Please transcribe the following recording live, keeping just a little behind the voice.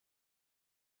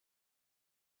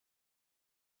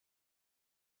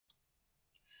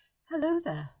Hello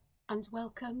there, and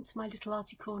welcome to my little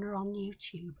arty corner on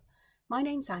YouTube. My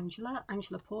name's Angela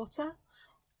Porter,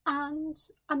 and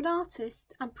I'm an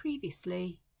artist, and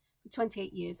previously, for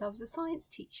 28 years, I was a science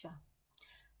teacher.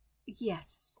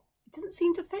 Yes, it doesn't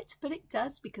seem to fit, but it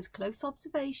does, because close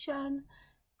observation,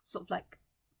 sort of like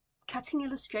cutting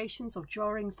illustrations or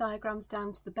drawings, diagrams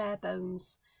down to the bare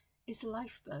bones, is the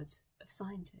lifeblood of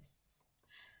scientists.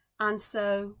 And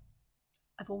so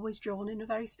I've always drawn in a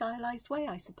very stylized way,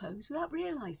 I suppose, without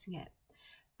realizing it.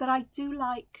 But I do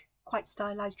like quite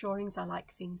stylized drawings. I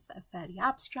like things that are fairly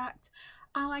abstract,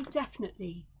 and I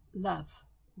definitely love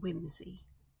whimsy.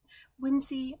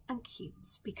 Whimsy and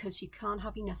cute, because you can't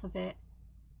have enough of it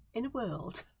in a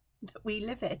world that we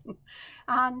live in,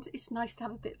 and it's nice to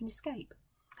have a bit of an escape.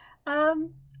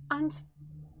 And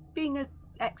being an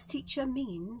ex-teacher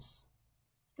means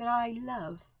that I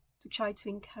love to try to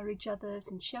encourage others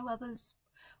and show others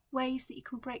ways that you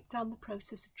can break down the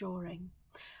process of drawing.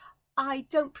 I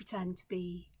don't pretend to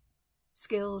be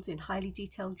skilled in highly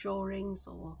detailed drawings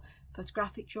or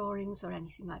photographic drawings or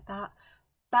anything like that,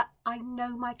 but I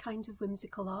know my kind of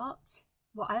whimsical art,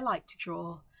 what I like to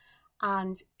draw,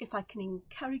 and if I can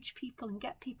encourage people and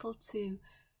get people to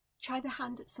try their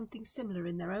hand at something similar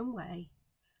in their own way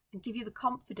and give you the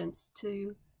confidence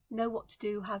to know what to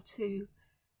do, how to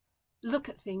look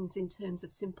at things in terms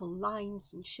of simple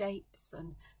lines and shapes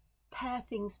and pare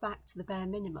things back to the bare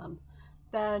minimum,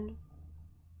 then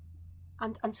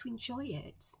and to enjoy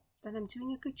it, then I'm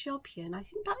doing a good job here. And I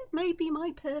think that may be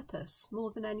my purpose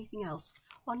more than anything else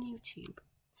on YouTube.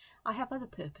 I have other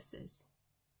purposes,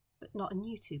 but not on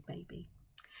YouTube maybe.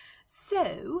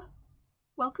 So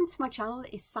welcome to my channel.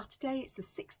 It's Saturday, it's the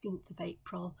 16th of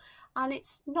April, and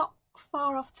it's not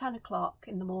far off 10 o'clock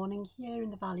in the morning here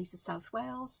in the valleys of South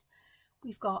Wales.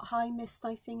 We've got high mist,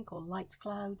 I think, or light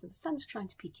cloud, and the sun's trying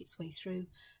to peek its way through,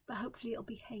 but hopefully it'll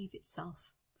behave itself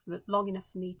for long enough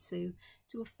for me to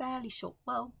do a fairly short,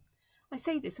 well, I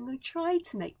say this, I'm going to try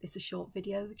to make this a short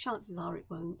video. The chances are it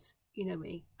won't. You know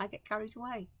me, I get carried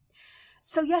away.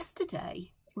 So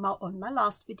yesterday, on my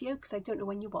last video, because I don't know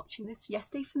when you're watching this,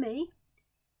 yesterday for me,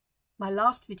 my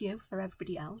last video for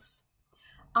everybody else,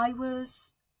 I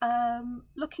was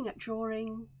looking at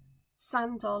drawing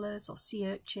sand dollars or sea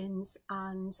urchins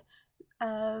and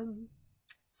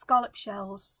scallop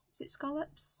shells. Is it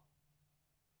scallops?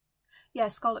 Yeah,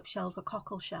 scallop shells or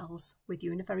cockle shells with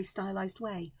you in a very stylized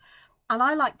way. And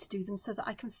I like to do them so that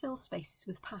I can fill spaces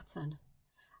with pattern.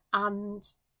 And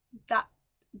that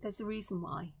there's a reason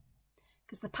why.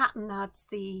 Because the pattern adds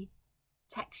the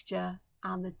texture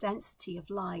and the density of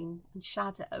line and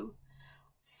shadow,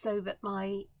 so that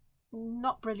my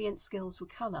not brilliant skills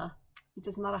with colour, it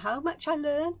doesn't matter how much I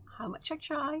learn, how much I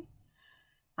try,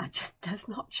 that just does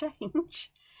not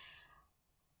change.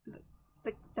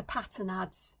 The pattern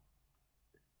adds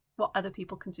what other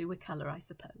people can do with colour, I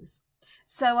suppose.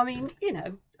 So, I mean, you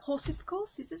know, horses for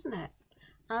courses, isn't it?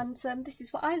 And this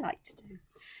is what I like to do.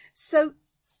 So,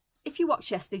 if you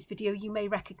watched yesterday's video, you may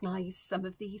recognise some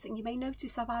of these, and you may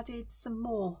notice I've added some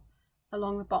more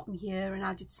along the bottom here and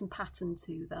added some pattern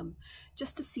to them,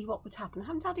 just to see what would happen. I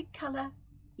haven't added colour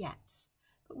yet,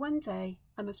 but one day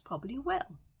I most probably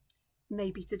will.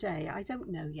 Maybe today, I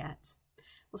don't know yet.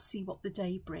 We'll see what the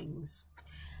day brings.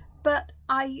 But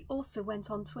I also went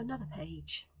on to another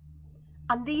page,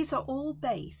 and these are all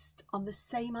based on the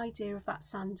same idea of that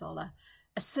sand dollar.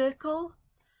 A circle,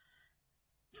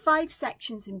 5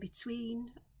 sections in between,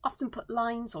 often put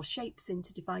lines or shapes in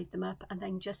to divide them up, and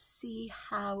then just see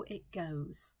how it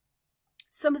goes.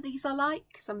 Some of these I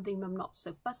like, some of them I'm not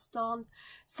so fussed on,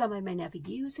 some I may never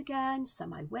use again,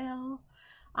 some I will,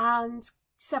 and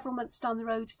several months down the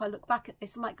road, if I look back at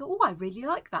this, I might go, oh, I really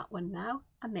like that one now,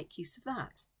 and make use of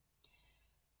that.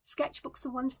 Sketchbooks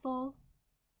are wonderful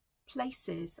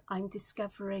places. I'm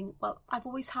discovering, well, I've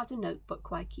always had a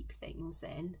notebook where I keep things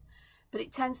in, but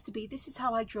it tends to be, this is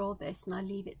how I draw this, and I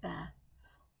leave it there.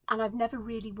 And I've never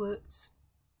really worked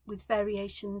with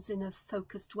variations in a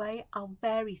focused way. I'll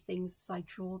vary things as I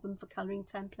draw them for colouring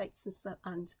templates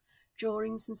and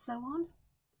drawings and so on.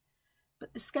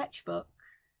 But the sketchbook,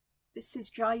 this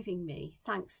is driving me,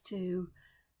 thanks to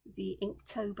the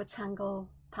Inktober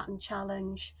Tangle Pattern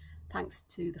Challenge, thanks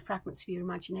to the Fragments of Your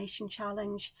Imagination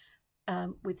Challenge,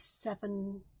 with 5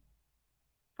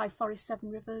 forests, 7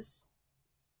 rivers.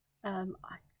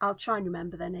 I'll try and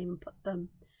remember their name and put them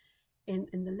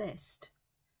in the list,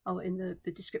 or in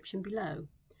the description below.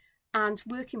 And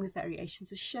working with variations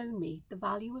has shown me the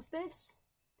value of this,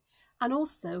 and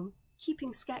also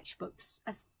keeping sketchbooks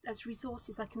as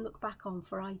resources I can look back on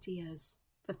for ideas,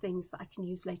 for things that I can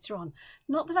use later on.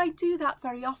 Not that I do that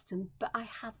very often, but I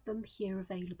have them here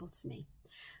available to me.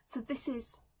 So this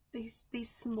is these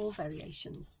small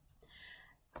variations.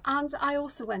 And I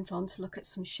also went on to look at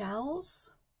some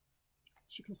shells.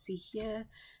 As you can see here,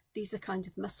 these are kind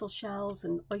of mussel shells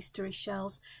and oysterish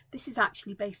shells. This is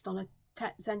actually based on a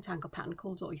Zentangle pattern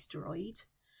called Oysteroid,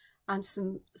 and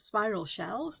some spiral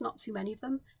shells, not too many of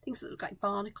them, things that look like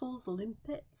barnacles or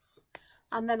limpets.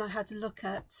 And then I had a look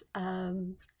at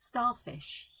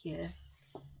starfish here,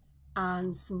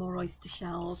 and some more oyster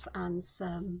shells and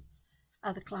some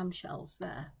other clam shells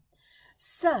there.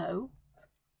 So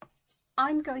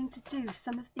I'm going to do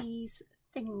some of these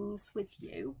things with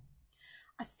you.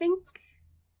 I think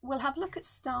we'll have a look at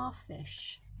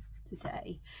starfish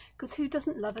today, because who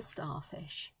doesn't love a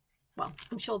starfish? Well,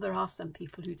 I'm sure there are some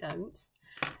people who don't,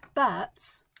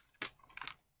 but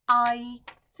I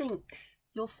think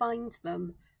you'll find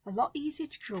them a lot easier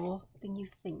to draw than you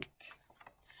think.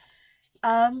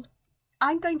 I'm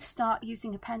going to start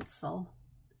using a pencil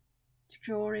to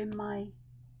draw in my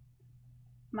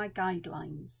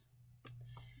guidelines,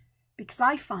 because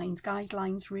I find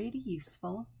guidelines really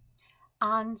useful,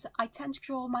 and I tend to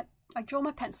draw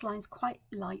my pencil lines quite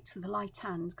light with a light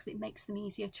hand because it makes them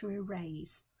easier to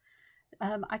erase.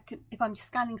 If I'm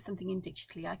scanning something in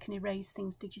digitally, I can erase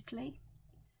things digitally,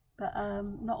 but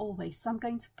not always. So I'm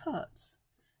going to put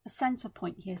a centre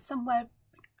point here, somewhere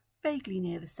vaguely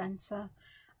near the centre,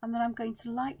 and then I'm going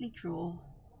to lightly draw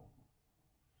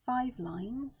 5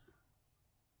 lines,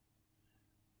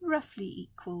 roughly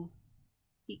equal,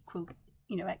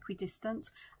 you know, equidistant.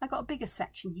 I got a bigger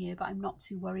section here, but I'm not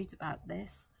too worried about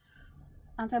this.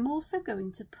 And I'm also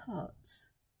going to put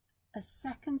a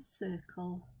second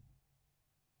circle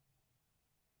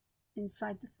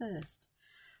inside the first.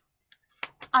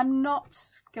 I'm not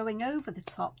going over the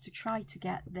top to try to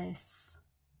get this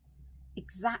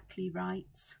exactly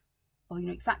right, or you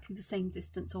know, exactly the same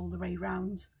distance all the way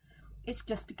round. It's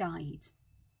just a guide.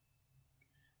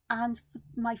 And for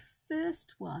my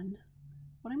first one,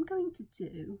 what I'm going to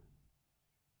do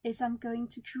is I'm going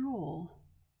to draw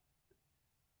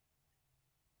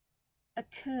a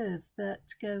curve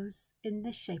that goes in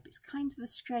this shape. It's kind of a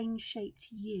strange shaped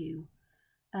U.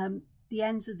 The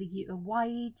ends of the U, a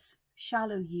wide,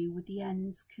 shallow U with the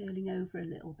ends curling over a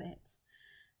little bit.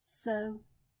 So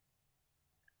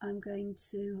I'm going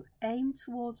to aim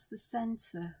towards the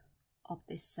centre of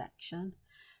this section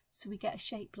so we get a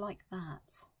shape like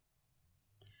that.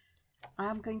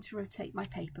 I'm going to rotate my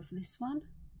paper for this one,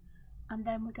 and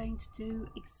then we're going to do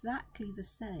exactly the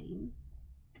same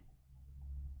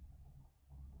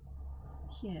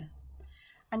here.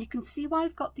 And you can see why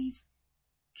I've got these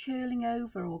curling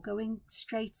over or going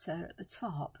straighter at the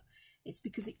top. It's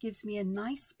because it gives me a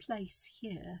nice place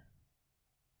here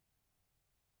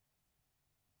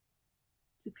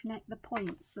to connect the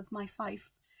points of my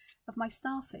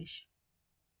starfish.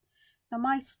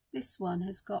 Now this one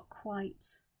has got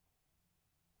quite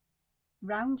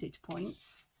rounded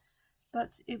points,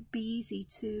 but it'd be easy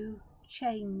to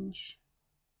change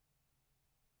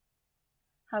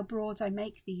how broad I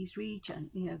make these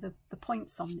the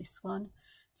points on this one,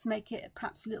 to make it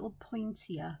perhaps a little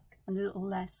pointier and a little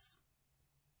less,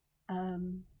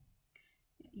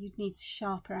 you'd need a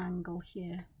sharper angle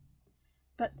here,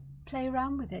 but play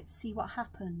around with it, see what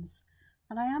happens.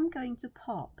 And I am going to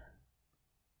pop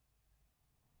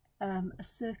a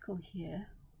circle here,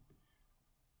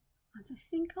 and I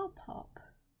think I'll pop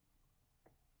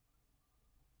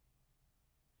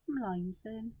some lines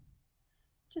in,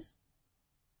 just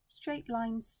straight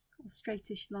lines or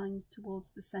straightish lines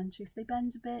towards the centre. If they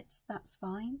bend a bit, that's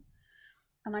fine.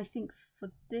 And I think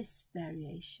for this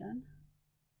variation,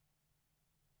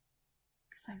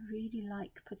 because I really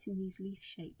like putting these leaf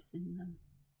shapes in them,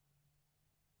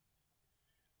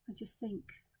 I just think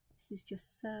this is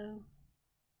just so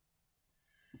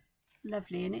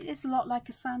lovely. And it is a lot like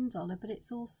a sand dollar, but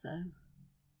it's also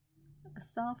a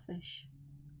starfish.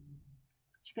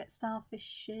 You get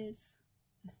starfishes.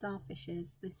 A starfish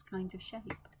is this kind of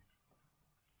shape,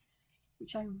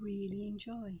 which I really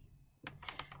enjoy.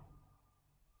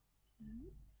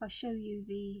 If I show you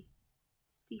the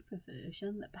steeper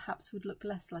version that perhaps would look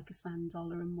less like a sand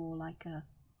dollar and more like a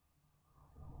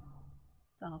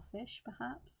starfish,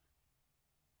 perhaps.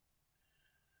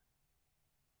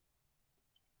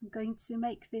 I'm going to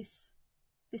make this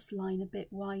line a bit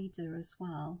wider as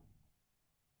well,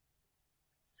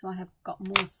 so I have got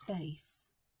more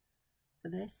space for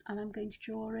this, and I'm going to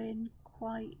draw in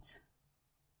quite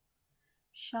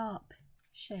sharp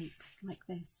shapes like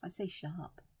this. I say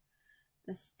sharp,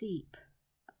 they're steep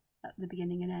at the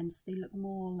beginning and end, so they look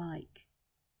more like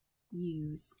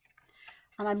U's,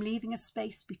 and I'm leaving a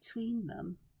space between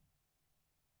them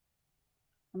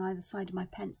on either side of my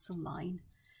pencil line,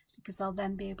 because I'll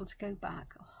then be able to go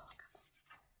back. Oh,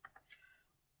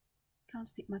 can't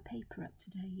pick my paper up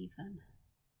today even,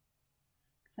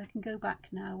 because I can go back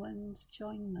now and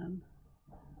join them.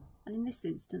 And in this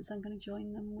instance, I'm going to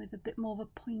join them with a bit more of a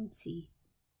pointy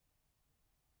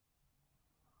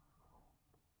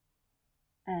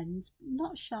end,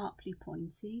 not sharply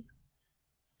pointy,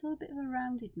 still a bit of a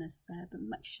roundedness there, but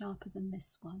much sharper than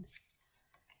this one.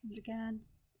 And again,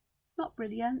 it's not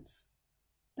brilliant,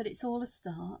 but it's all a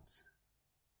start.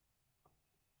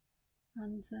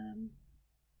 And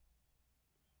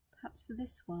perhaps for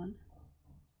this one,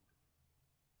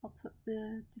 I'll put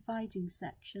the dividing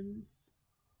sections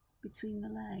between the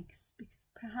legs, because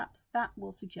perhaps that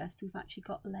will suggest we've actually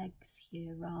got legs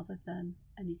here rather than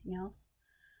anything else.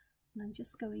 And I'm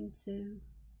just going to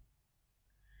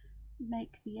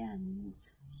make the end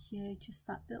here just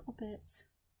that little bit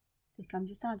thick. I'm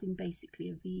just adding basically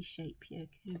a V shape here,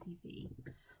 curvy V,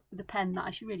 with a pen that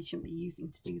I really shouldn't be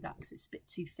using to do that because it's a bit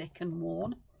too thick and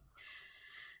worn.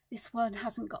 This one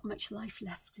hasn't got much life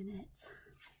left in it,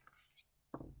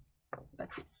 but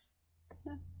it's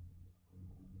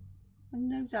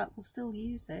no doubt we'll still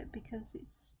use it because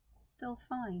it's still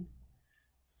fine.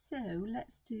 So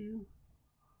let's do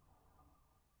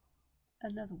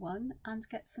another one and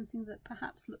get something that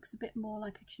perhaps looks a bit more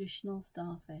like a traditional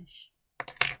starfish.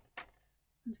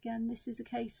 And again, this is a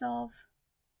case of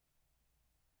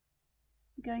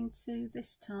going to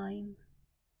this time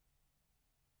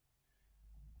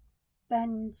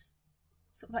bend,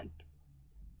 sort of like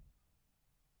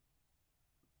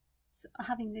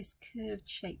having this curved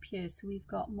shape here, so we've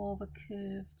got more of a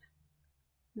curved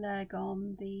leg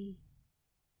on the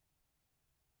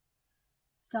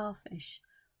starfish.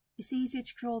 It's easier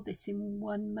to draw this in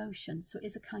one motion, so it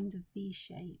is a kind of V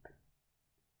shape.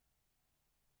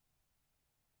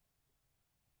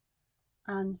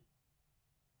 And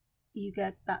you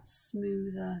get that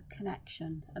smoother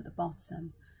connection at the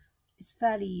bottom. It's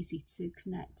fairly easy to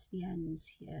connect the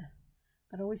ends here,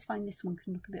 but I always find this one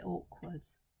can look a bit awkward.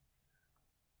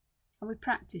 And with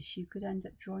practice, you could end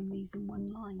up drawing these in one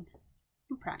line.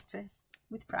 In practice,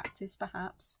 with practice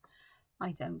perhaps.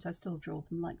 I don't, I still draw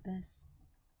them like this.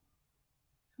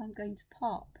 So I'm going to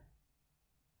pop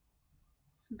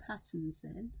some patterns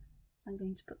in. So I'm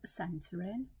going to put the centre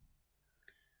in.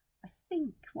 I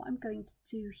think what I'm going to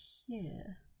do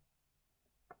here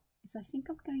is I think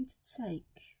I'm going to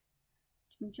take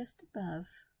from just above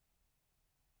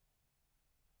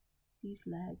these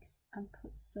legs and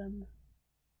put some,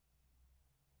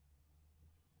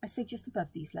 I say just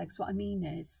above these legs, what I mean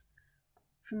is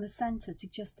from the centre to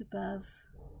just above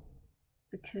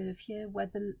the curve here where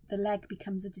the leg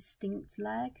becomes a distinct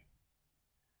leg.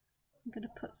 I'm going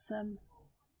to put some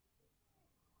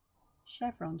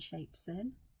chevron shapes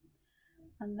in,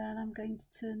 and then I'm going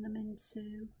to turn them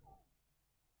into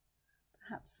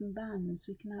perhaps some bands.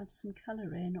 We can add some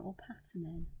colour in or pattern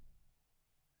in,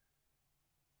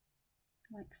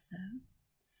 like so.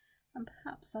 And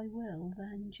perhaps I will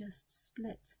then just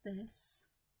split this,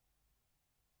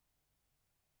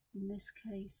 in this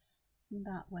case, in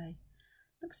that way.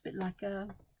 Looks a bit like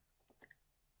a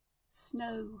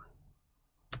snowflake,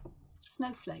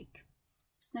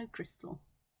 snow crystal,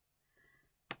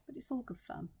 but it's all good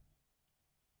fun.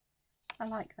 I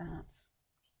like that.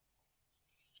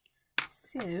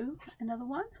 So another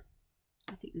one,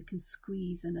 I think we can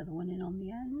squeeze another one in on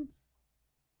the end.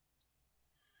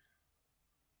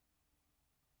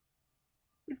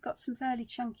 We've got some fairly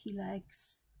chunky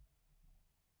legs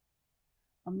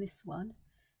on this one,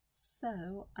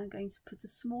 so I'm going to put a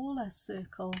smaller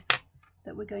circle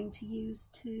that we're going to use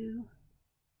to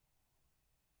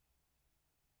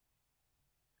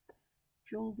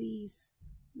draw these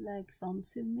legs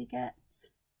onto, and we get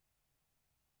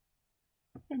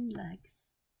thin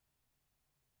legs.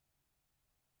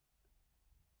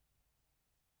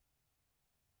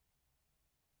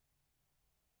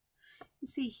 You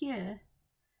see here,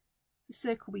 the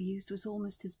circle we used was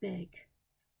almost as big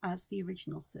as the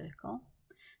original circle.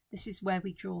 This is where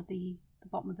we draw the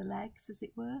bottom of the legs, as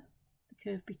it were, the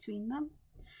curve between them.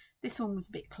 This one was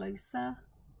a bit closer,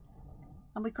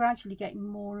 and we're gradually getting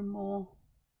more and more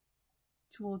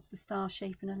towards the star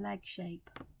shape and a leg shape.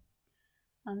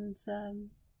 And so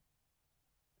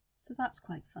that's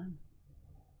quite fun.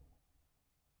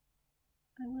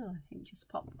 I will, I think, just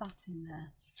pop that in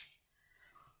there.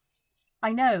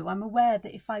 I know, I'm aware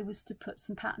that if I was to put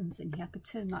some patterns in here, I could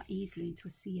turn that easily into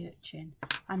a sea urchin.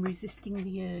 I'm resisting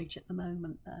the urge at the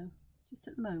moment, though. Just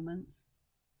at the moment.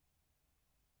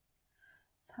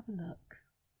 Let's have a look.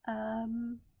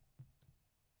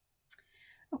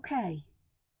 Okay.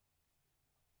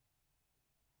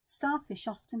 starfish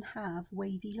often have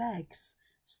wavy legs.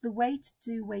 So the way to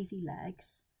do wavy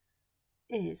legs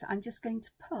is I'm just going to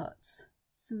put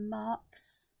some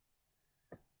marks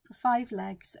for 5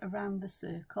 legs around the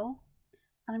circle,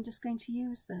 and I'm just going to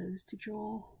use those to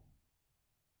draw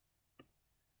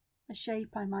a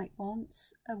shape I might want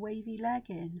a wavy leg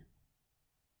in.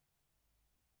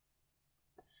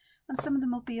 And some of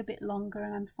them will be a bit longer,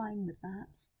 and I'm fine with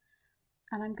that.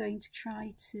 And I'm going to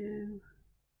try to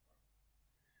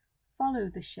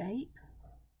follow the shape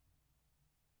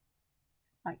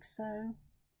like so,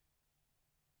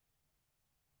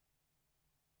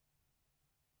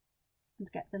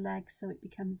 and get the legs so it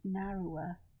becomes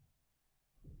narrower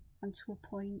and to a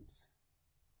point.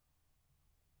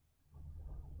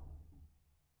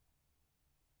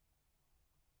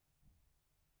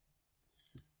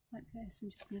 Like this.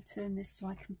 I'm just going to turn this so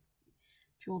I can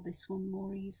draw this one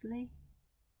more easily.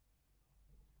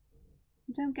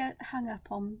 Don't get hung up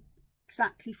on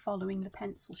exactly following the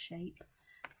pencil shape.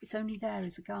 It's only there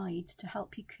as a guide to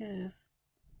help you curve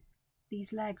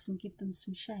these legs and give them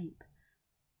some shape.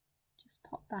 Just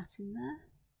pop that in there,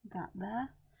 that there,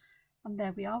 and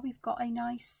there we are. We've got a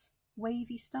nice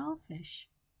wavy starfish.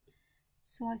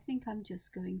 So I think I'm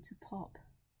just going to pop.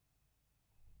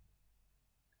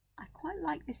 I quite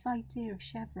like this idea of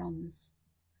chevrons.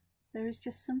 There is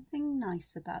just something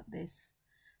nice about this.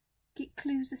 It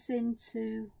clues us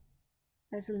into,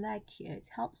 there's a leg here. It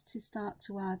helps to start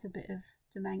to add a bit of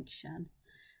dimension,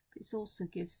 but it also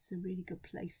gives us a really good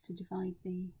place to divide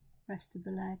the rest of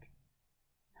the leg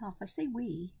in half. I say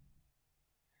we.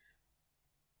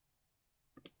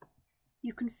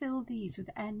 You can fill these with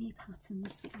any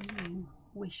patterns that you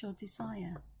wish or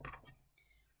desire.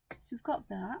 So we've got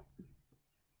that.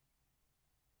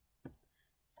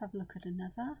 Let's have a look at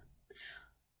another.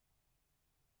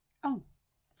 Oh, I'll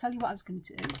tell you what I was going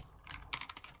to do.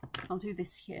 I'll do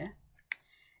this here.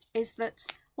 Is that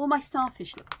all my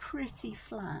starfish look pretty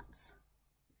flat.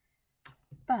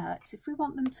 But if we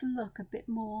want them to look a bit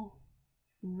more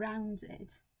rounded,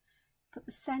 put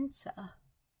the centre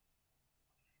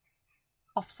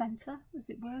off centre, as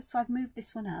it were. So I've moved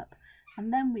this one up,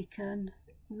 and then we can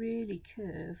really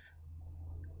curve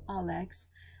our legs.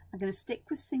 I'm going to stick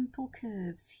with simple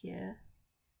curves here.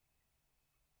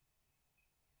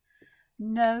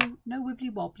 No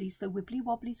wibbly wobblies, though wibbly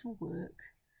wobblies will work.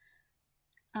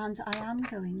 And I am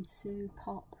going to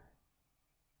pop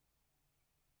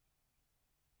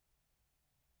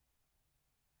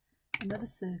another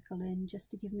circle in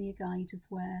just to give me a guide of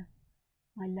where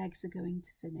my legs are going to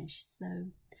finish.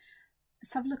 So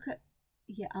let's have a look at,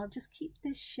 yeah, I'll just keep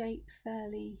this shape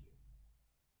fairly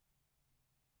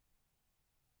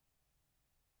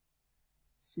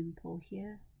simple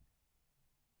here.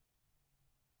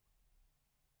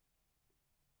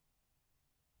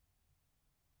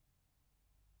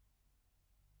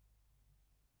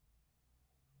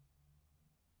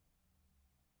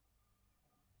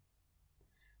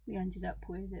 We ended up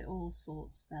with it all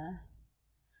sorts there,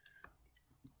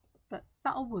 but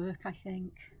that'll work, I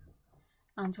think.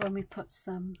 And when we put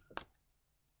some,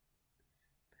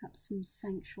 perhaps some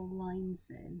central lines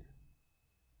in,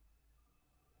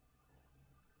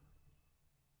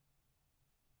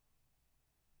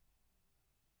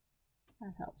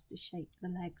 that helps to shape the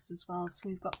legs as well. So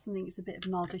we've got something that's a bit of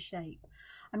an odder shape.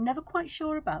 I'm never quite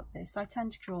sure about this. I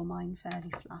tend to draw mine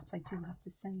fairly flat, I do have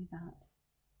to say that.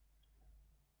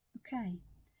 Okay,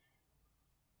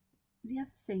 the other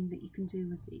thing that you can do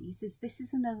with these is, this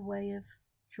is another way of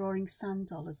drawing sand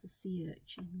dollars as sea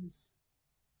urchins,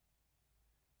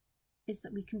 is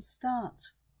that we can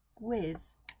start with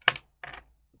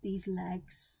these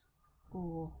legs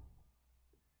or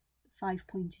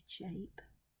 5-pointed shape,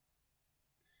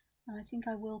 and I think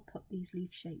I will put these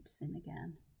leaf shapes in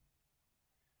again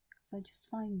because I just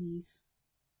find these,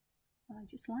 I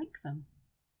just like them.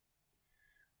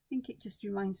 I think it just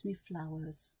reminds me of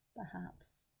flowers,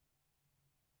 perhaps.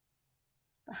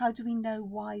 But how do we know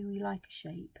why we like a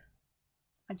shape?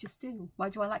 I just do. Why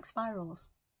do I like spirals?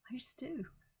 I just do.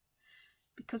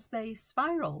 Because they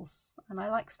spirals, and I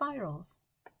like spirals.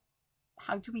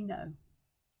 How do we know?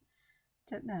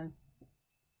 Don't know.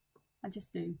 I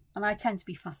just do. And I tend to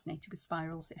be fascinated with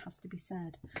spirals, it has to be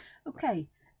said. Okay,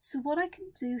 so what I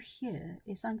can do here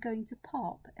is I'm going to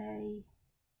pop a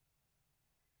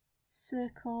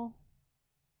circle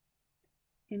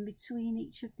in between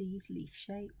each of these leaf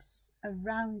shapes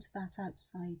around that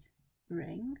outside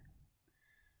ring,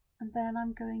 and then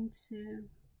I'm going to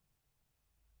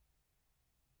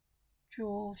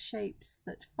draw shapes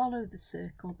that follow the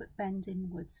circle but bend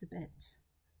inwards a bit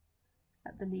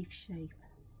at the leaf shape.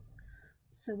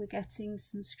 So we're getting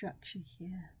some structure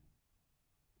here.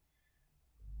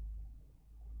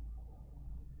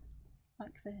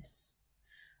 like this.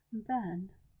 And then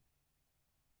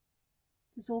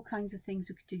there's all kinds of things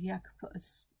we could do here. I could put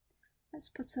let's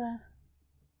put a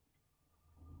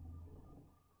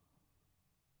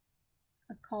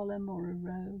column or a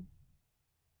row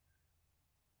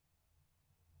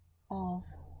of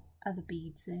other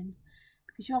beads in,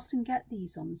 because you often get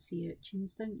these on sea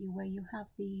urchins, don't you, where you have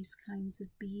these kinds of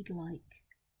bead-like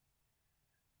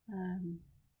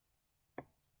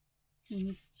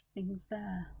things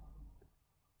there.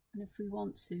 And if we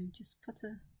want to, just put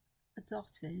a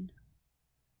dot in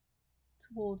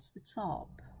towards the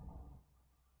top,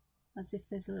 as if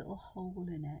there's a little hole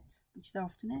in it, which there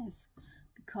often is,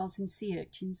 because in sea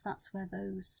urchins that's where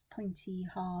those pointy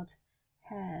hard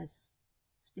hairs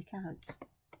stick out.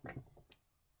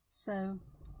 So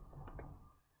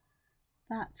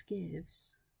that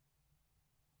gives,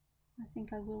 I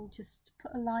think I will just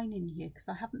put a line in here because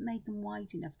I haven't made them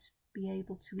wide enough to be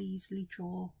able to easily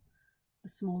draw a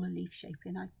smaller leaf shape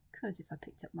in. I could if I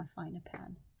picked up my finer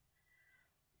pen.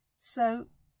 So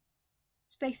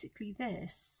it's basically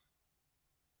this,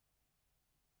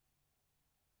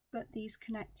 but these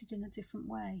connected in a different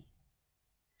way.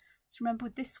 So remember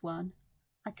with this one,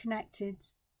 I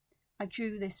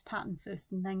drew this pattern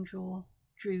first and then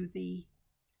drew the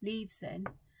leaves in.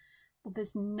 Well,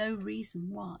 there's no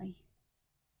reason why,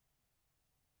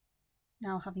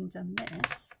 now having done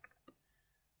this,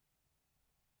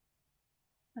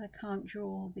 that I can't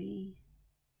draw the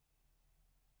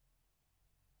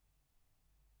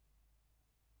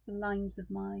lines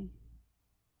of my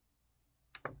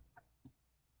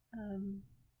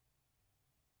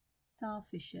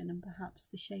starfish in, and perhaps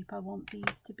the shape I want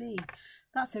these to be.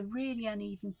 That's a really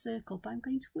uneven circle, but I'm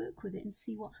going to work with it and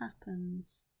see what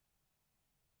happens.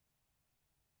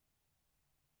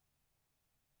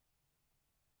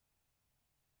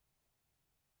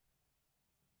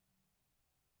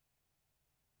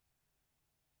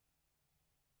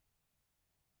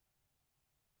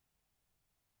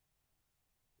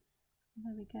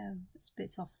 There we go. That's a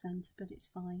bit off centre, but it's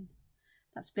fine.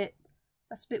 That's a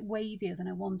bit wavier than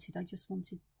I wanted. I just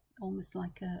wanted almost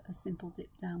like a simple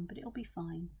dip down, but it'll be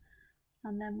fine.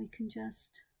 And then we can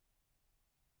just,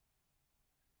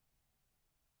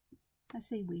 I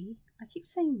say we, I keep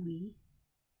saying we,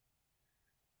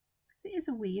 because it is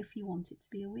a we if you want it to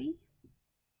be a we,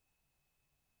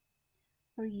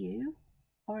 or a you,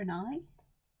 or an I.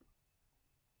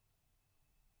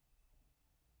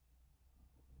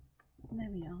 And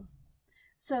there we are.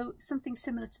 So something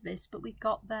similar to this, but we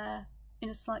got there in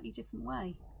a slightly different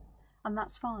way, and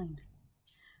that's fine.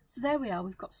 So there we are,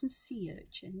 we've got some sea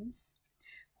urchins.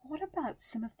 What about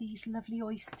some of these lovely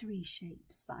oystery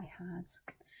shapes that I had?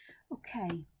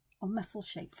 Okay, or mussel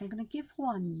shapes. I'm going to give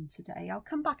one today. I'll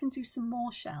come back and do some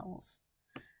more shells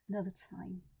another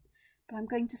time. But I'm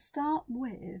going to start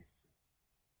with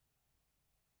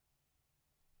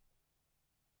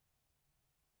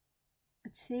a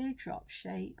teardrop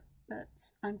shape, but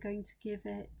I'm going to give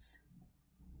it,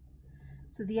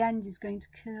 so the end is going to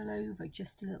curl over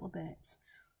just a little bit.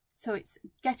 So it's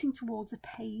getting towards a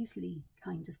paisley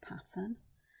kind of pattern.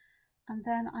 And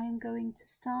then I am going to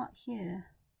start here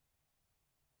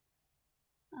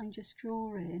and just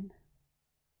draw in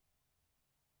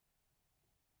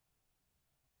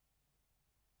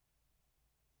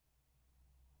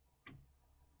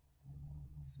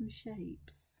some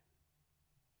shapes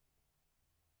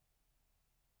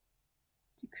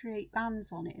to create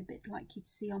bands on it, a bit like you'd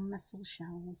see on mussel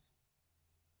shells.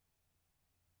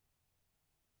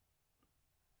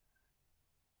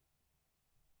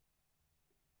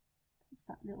 There's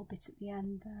that little bit at the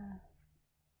end there.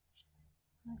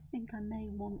 I think I may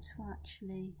want to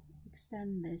actually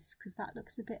extend this because that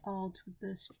looks a bit odd with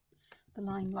the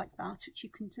line like that, which you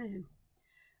can do.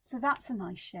 So that's a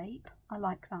nice shape. I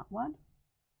like that one.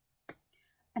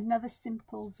 Another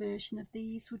simple version of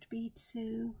these would be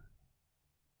to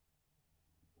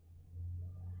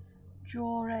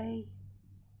draw a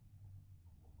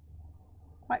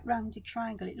quite rounded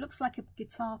triangle. It looks like a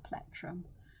guitar plectrum,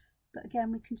 but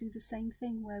again we can do the same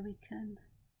thing where we can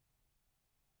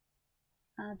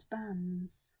add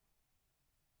bands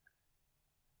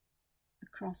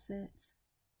across it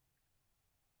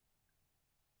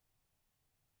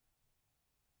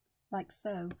like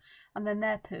so, and then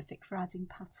they're perfect for adding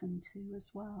pattern to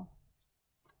as well.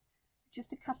 So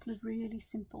just a couple of really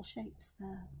simple shapes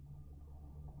there.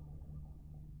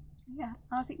 Yeah,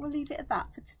 I think we'll leave it at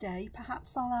that for today.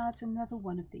 Perhaps I'll add another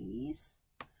one of these.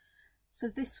 So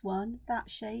this one, that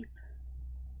shape,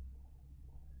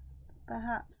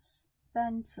 perhaps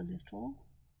bent a little.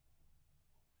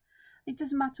 It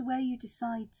doesn't matter where you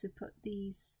decide to put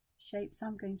these shapes.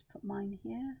 I'm going to put mine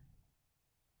here.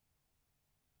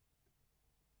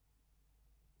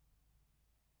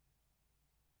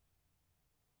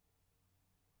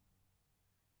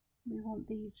 We want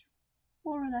these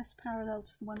more or less parallel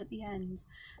to the one at the end.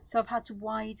 So I've had to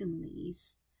widen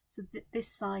these so that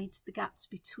this side, the gaps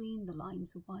between the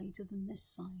lines are wider than this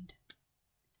side.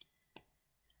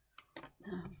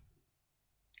 Now,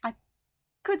 I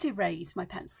could erase my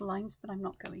pencil lines, but I'm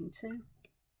not going to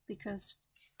because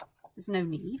there's no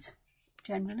need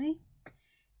generally.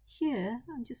 Here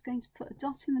I'm just going to put a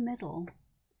dot in the middle,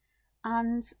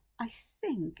 and I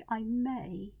think I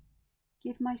may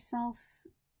give myself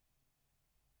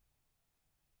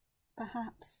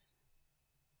perhaps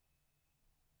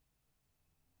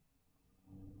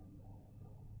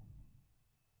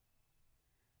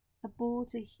a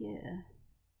border here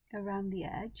around the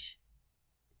edge,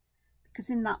 because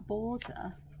in that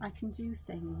border I can do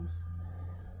things.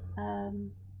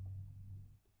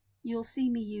 You'll see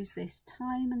me use this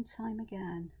time and time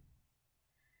again.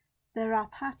 There are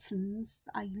patterns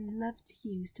that I love to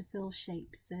use to fill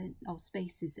shapes in or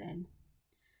spaces in,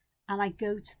 and I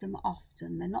go to them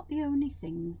often. They're not the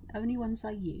only ones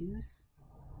I use,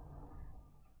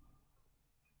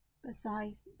 but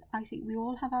I think we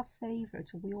all have our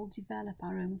favourite, or we all develop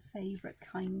our own favourite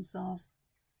kinds of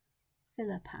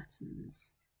filler patterns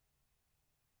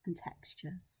and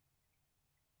textures.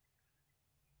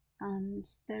 And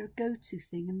they're a go-to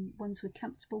thing, and ones we're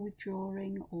comfortable with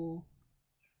drawing or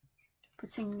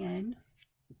putting in,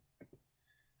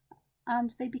 and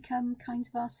they become kind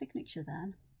of our signature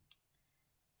then.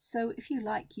 So if you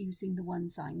like using the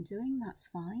ones I'm doing, that's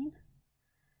fine,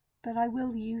 but I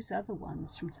will use other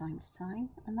ones from time to time,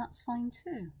 and that's fine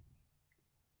too.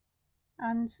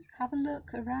 And have a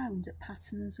look around at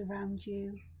patterns around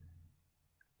you.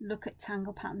 Look at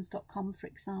tanglepatterns.com, for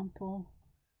example,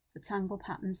 for tangle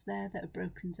patterns there that are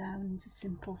broken down into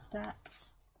simple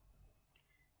steps,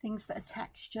 things that are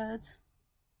textured,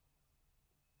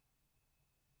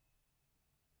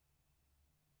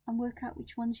 and work out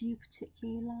which ones you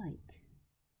particularly like.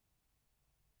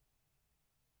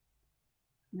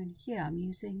 I mean, here I'm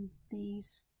using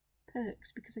these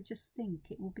perks because I just think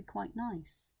it will be quite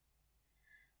nice.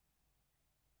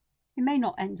 It may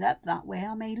not end up that way.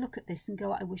 I may look at this and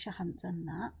go, I wish I hadn't done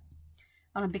that.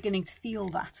 And I'm beginning to feel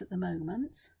that at the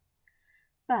moment.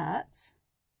 But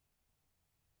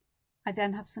I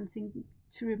then have something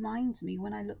to remind me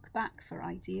when I look back for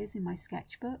ideas in my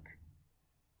sketchbook.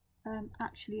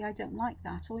 Actually, I don't like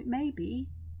that. Or it may be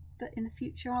that in the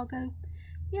future I'll go,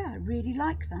 yeah, I really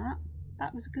like that.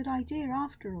 That was a good idea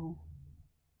after all.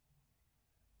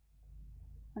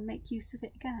 And make use of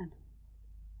it again.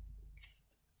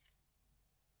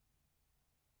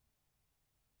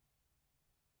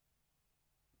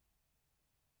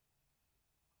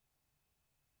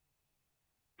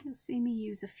 You'll see me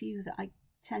use a few that I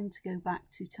tend to go back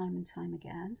to time and time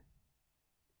again.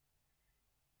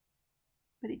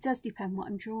 But it does depend what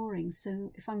I'm drawing.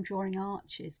 So if I'm drawing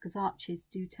arches, because arches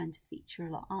do tend to feature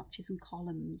a lot, arches and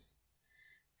columns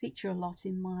feature a lot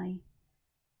in my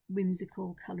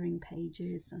whimsical colouring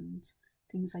pages and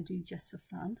things I do just for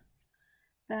fun,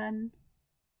 then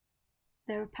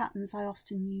there are patterns I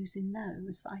often use in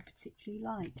those that I particularly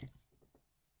like.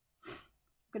 I'm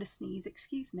going to sneeze,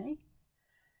 excuse me.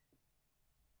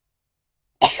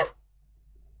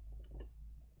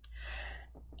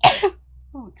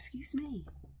 Oh, excuse me.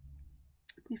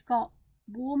 We've got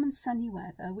warm and sunny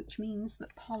weather, which means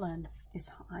that pollen is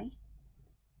high.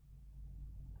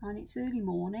 And it's early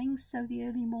morning, so the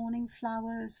early morning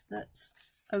flowers that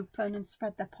open and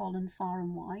spread their pollen far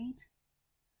and wide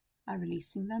are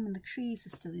releasing them, and the trees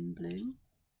are still in bloom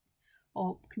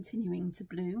or continuing to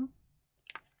bloom.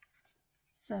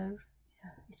 So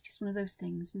yeah, it's just one of those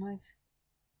things. And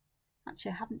I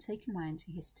haven't taken my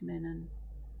antihistamine and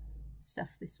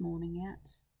stuff this morning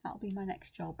yet. That'll be my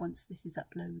next job once this is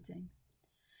uploading.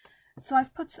 So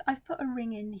I've put a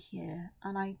ring in here,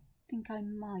 and I think I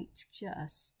might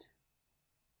just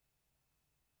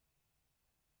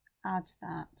add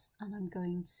that, and I'm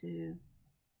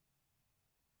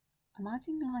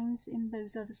adding lines in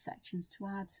those other sections to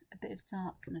add a bit of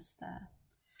darkness there.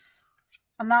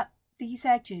 And that these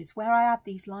edges, where I add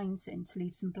these lines in to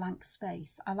leave some blank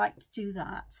space, I like to do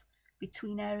that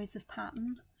between areas of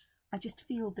pattern. I just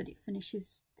feel that it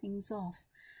finishes things off.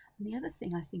 And the other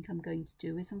thing I think I'm going to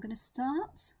do is I'm going to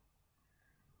start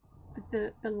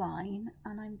with the line,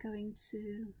 and I'm going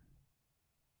to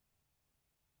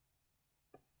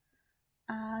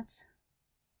add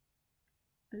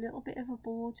a little bit of a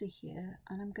border here,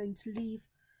 and I'm going to leave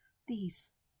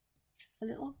these a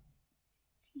little,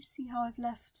 you see how I've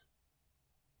left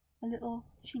a little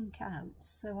chink out,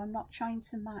 so I'm not trying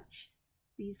to match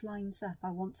these lines up.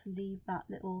 I want to leave that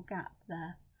little gap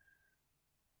there.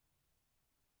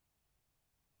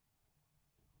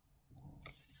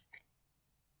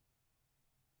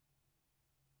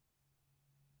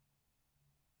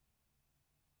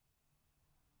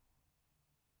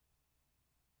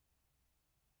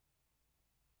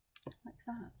 like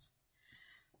that.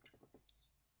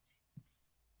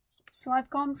 So I've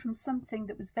gone from something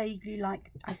that was vaguely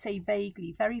like, I say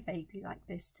vaguely, very vaguely like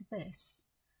this, to this,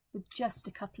 with just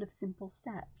a couple of simple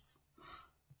steps.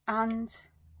 And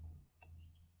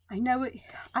I know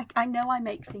I know I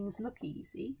make things look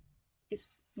easy, it's,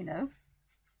 you know,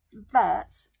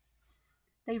 but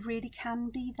they really can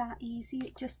be that easy.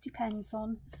 It just depends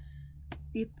on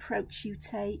the approach you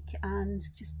take and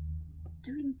just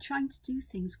trying to do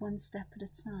things one step at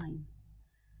a time.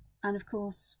 And of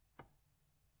course,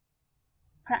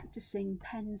 practicing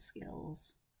pen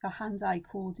skills, for hand-eye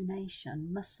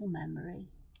coordination, muscle memory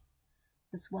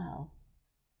as well,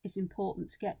 is important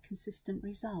to get consistent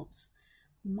results.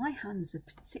 My hands are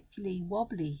particularly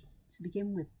wobbly to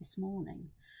begin with this morning,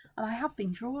 and I have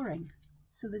been drawing,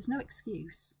 so there's no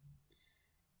excuse.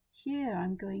 Here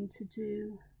I'm going to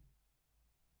do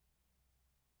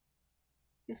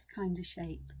this kind of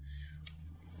shape.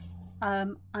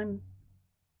 I'm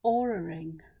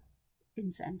auraing in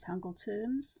Zentangle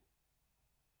terms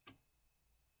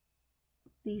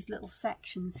these little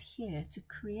sections here to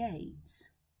create,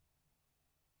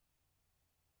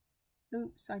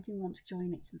 oops, I didn't want to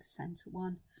join it to the center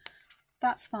one.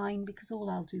 That's fine, because all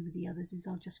I'll do with the others is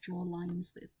I'll just draw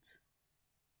lines that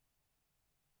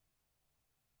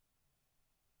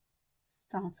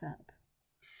start up.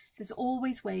 There's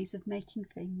always ways of making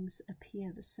things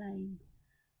appear the same.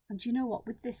 And you know what,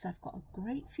 with this I've got a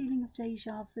great feeling of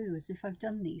deja vu, as if I've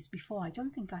done these before. I don't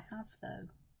think I have though.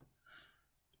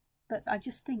 But I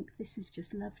just think this is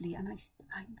just lovely, and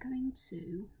I'm going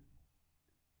to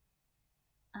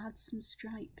add some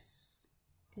stripes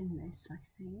in this, I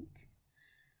think.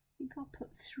 I think I'll put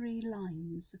 3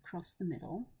 lines across the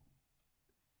middle,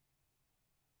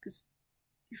 because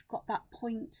you've got that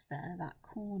point there, that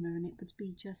corner, and it would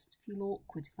be just feel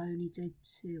awkward if I only did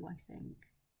 2, I think.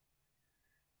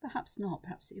 Perhaps not,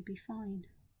 perhaps it would be fine.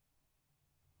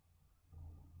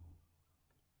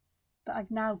 But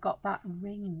I've now got that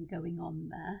ring going on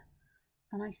there,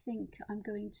 and I think I'm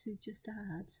going to just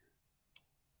add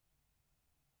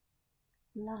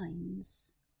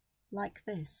lines like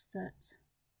this that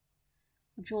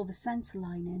I'll draw the centre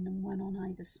line in and one on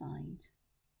either side.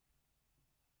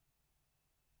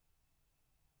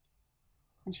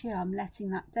 And here I'm letting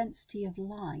that density of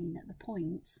line at the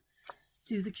points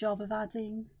do the job of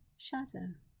adding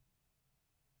shadow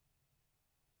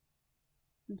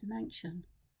and dimension.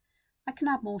 I can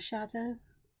add more shadow.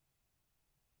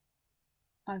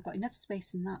 I've got enough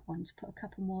space in that one to put a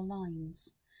couple more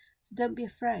lines. So don't be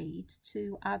afraid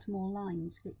to add more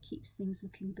lines if it keeps things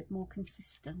looking a bit more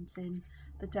consistent in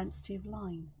the density of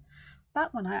line.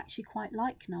 That one I actually quite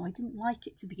like now. I didn't like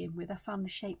it to begin with. I found the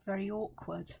shape very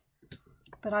awkward,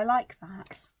 but I like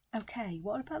that. Okay,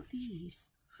 what about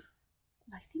these?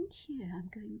 Well, I think here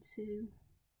I'm going to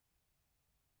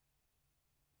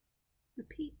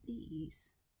repeat these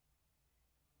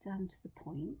down to the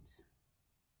point,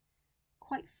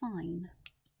 quite fine.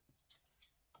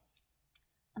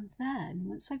 And then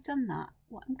once I've done that,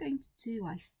 what I'm going to do,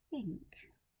 I think,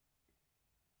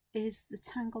 is the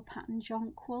tangle pattern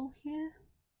jonquil here.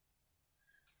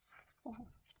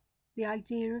 The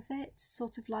idea of it,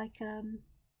 sort of like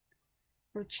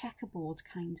or a checkerboard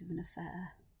kind of an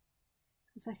affair,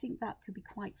 because I think that could be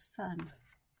quite fun.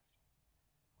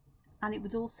 And it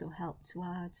would also help to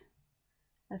add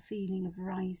a feeling of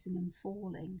rising and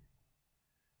falling,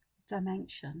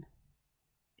 dimension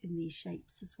in these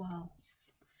shapes as well.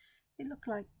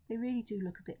 They really do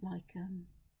look a bit like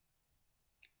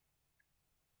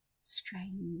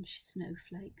strange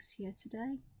snowflakes here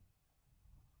today.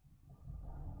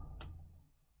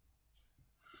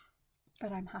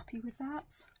 But I'm happy with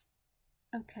that.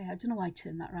 Okay, I don't know why I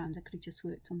turned that round. I could have just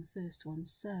worked on the first one.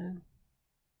 So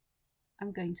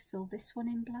I'm going to fill this one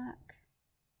in black,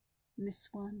 and this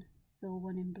one, fill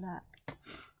one in black.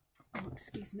 Oh,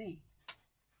 excuse me.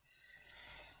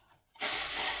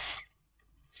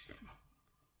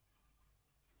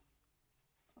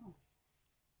 Oh,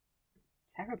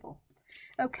 terrible.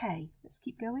 Okay, let's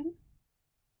keep going.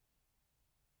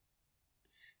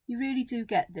 You really do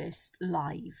get this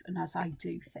live and as I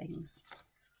do things.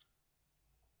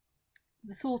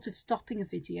 The thought of stopping a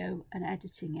video and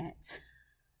editing it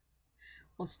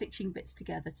or stitching bits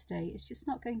together today is just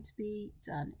not going to be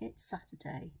done. It's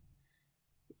Saturday.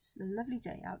 It's a lovely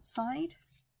day outside,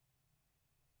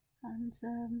 and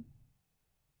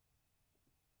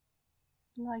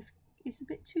life is a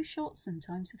bit too short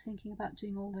sometimes for thinking about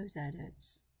doing all those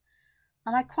edits.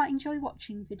 And I quite enjoy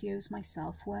watching videos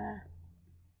myself where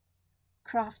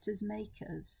crafters,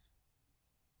 makers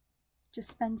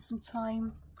just spend some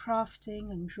time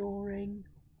crafting and drawing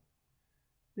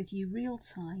with you real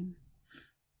time,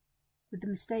 with the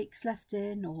mistakes left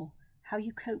in, or how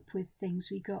you cope with things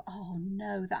where you go, oh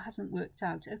no, that hasn't worked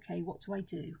out. Okay, what do I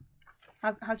do?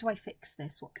 How do I fix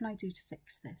this? What can I do to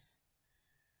fix this?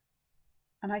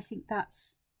 And I think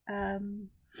that's, I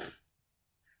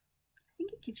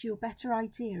think it gives you a better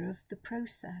idea of the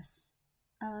process.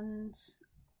 And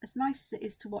as nice as it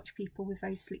is to watch people with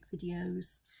very slick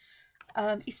videos,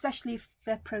 especially if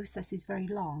their process is very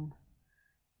long.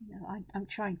 You know, I'm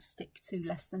trying to stick to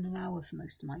less than an hour for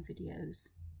most of my videos.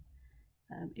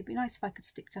 It'd be nice if I could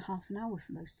stick to half an hour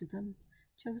for most of them,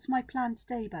 which was my plan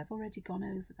today, but I've already gone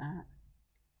over that.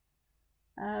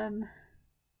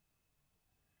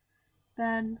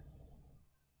 Then,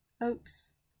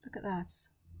 oops, look at that.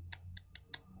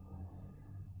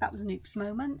 That was an oops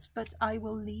moment, but I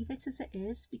will leave it as it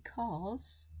is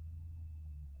because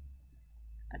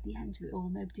at the end of it all,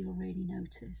 nobody will really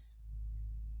notice.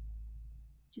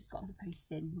 Just got a very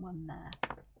thin one there.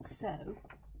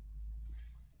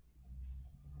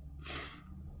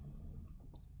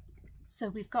 So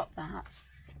we've got that,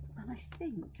 and I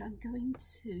think I'm going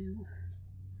to,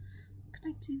 what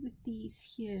can I do with these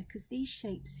here? Because these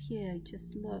shapes here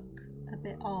just look a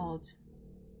bit odd.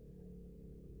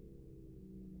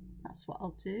 That's what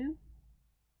I'll do.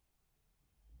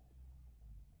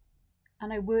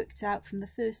 And I worked out from the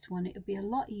first one it would be a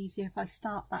lot easier if I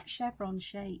start that chevron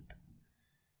shape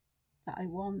that I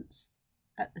want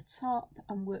at the top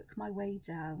and work my way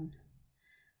down.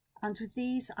 And with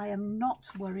these, I am not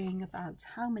worrying about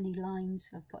how many lines.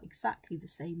 I've got exactly the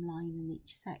same line in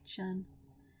each section.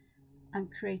 I'm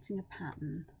creating a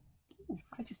pattern. Ooh,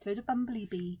 I just heard a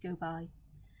bumblebee go by.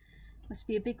 Must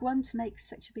be a big one to make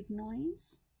such a big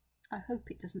noise. I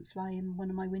hope it doesn't fly in one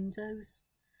of my windows.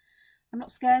 I'm not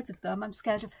scared of them, I'm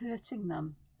scared of hurting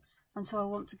them. And so I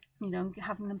want to, you know,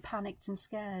 having them panicked and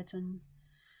scared, and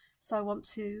so I want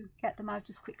to get them out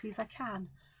as quickly as I can.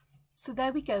 So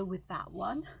there we go with that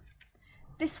one.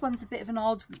 This one's a bit of an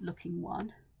odd looking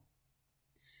one,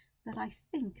 but I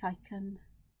think I can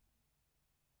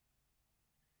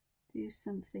do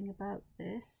something about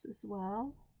this as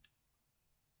well.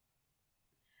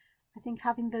 I think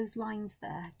having those lines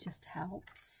there just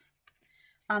helps.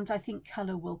 And I think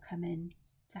colour will come in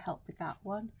to help with that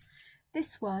one.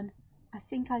 This one, I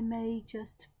think I may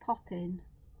just pop in,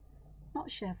 not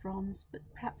chevrons, but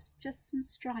perhaps just some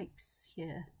stripes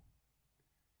here.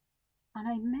 And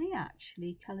I may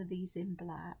actually colour these in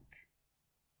black.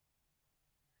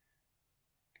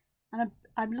 And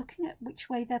I'm looking at which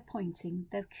way they're pointing.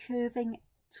 They're curving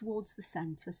towards the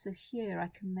centre. So here I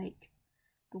can make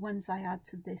the ones I add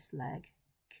to this leg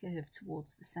curve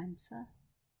towards the centre.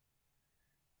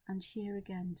 And here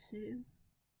again too,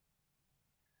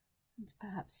 and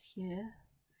perhaps here.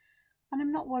 And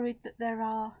I'm not worried that there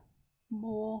are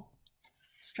more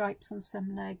stripes on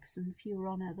some legs and fewer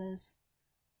on others.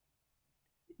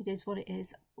 It is what it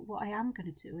is. What I am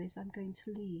going to do is I'm going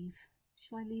to leave,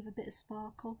 shall I leave a bit of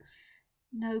sparkle?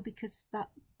 No, because that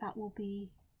will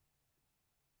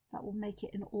make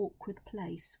it an awkward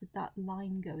place with that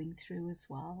line going through as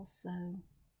well. So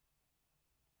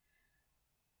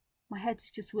my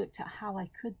head's just worked out how I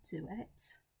could do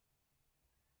it,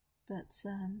 but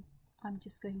I'm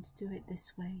just going to do it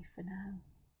this way for now.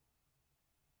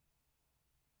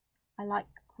 I like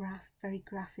very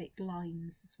graphic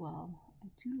lines as well. I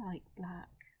do like black.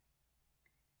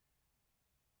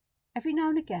 Every now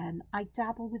and again I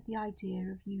dabble with the idea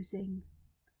of using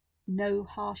no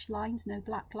harsh lines, no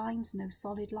black lines, no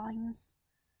solid lines,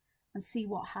 and see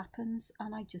what happens,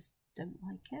 and I just don't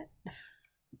like it.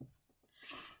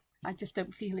 I just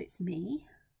don't feel it's me.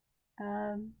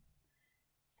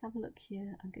 Let's have a look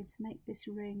here. I'm going to make this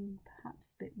ring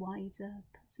perhaps a bit wider,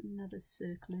 put another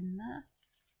circle in there,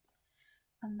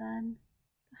 and then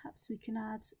perhaps we can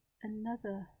add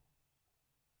another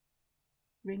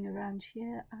ring around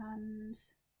here and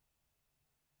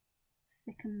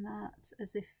thicken that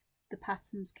as if the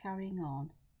pattern's carrying on.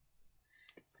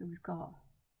 So we've got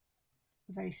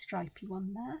a very stripy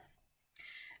one there.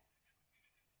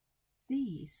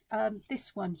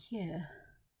 This one here,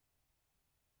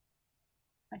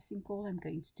 I think all I'm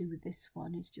going to do with this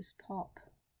one is just pop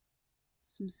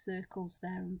some circles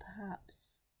there and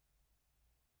perhaps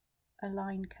a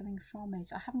line coming from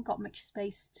it. I haven't got much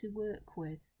space to work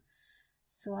with,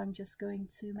 so I'm just going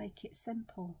to make it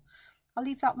simple. I'll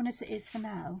leave that one as it is for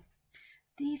now.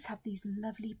 These have these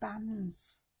lovely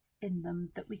bands in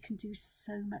them that we can do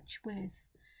so much with.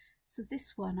 So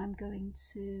this one I'm going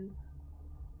to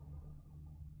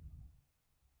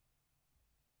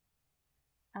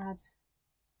add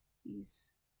these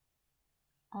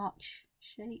arch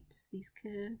shapes, these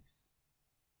curves.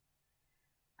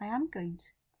 I am going to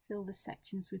fill the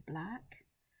sections with black.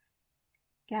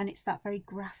 Again, it's that very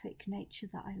graphic nature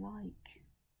that I like.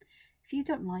 If you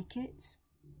don't like it,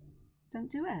 don't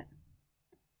do it.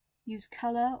 Use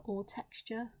colour or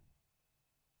texture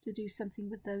to do something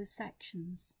with those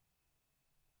sections.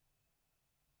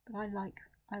 But I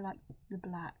like the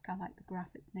black, I like the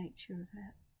graphic nature of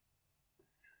it.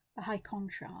 The high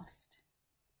contrast.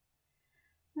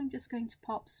 I'm just going to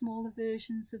pop smaller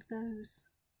versions of those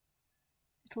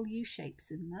little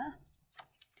U-shapes in there.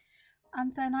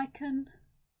 And then I can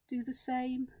do the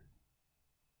same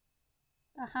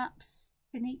perhaps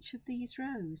in each of these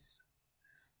rows.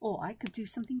 Or I could do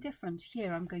something different.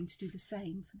 Here I'm going to do the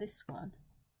same for this one.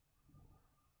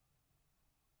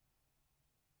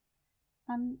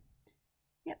 And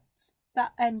yep,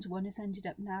 that end one has ended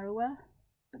up narrower,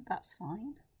 but that's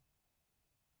fine.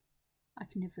 I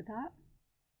can live with that.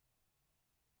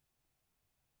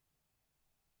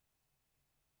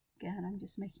 Again, I'm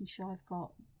just making sure I've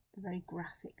got the very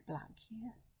graphic black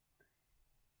here.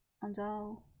 And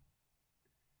I'll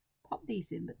pop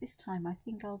these in, but this time I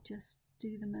think I'll just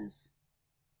do them as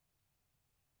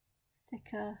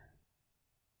thicker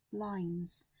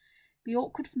lines. It'd be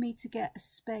awkward for me to get a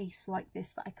space like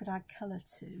this that I could add colour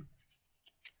to,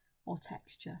 or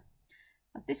texture.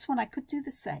 Now, this one I could do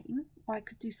the same, or I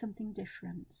could do something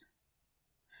different.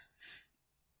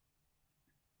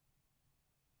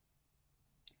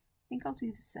 I think I'll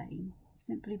do the same,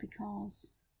 simply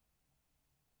because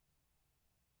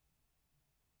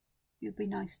it would be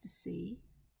nice to see.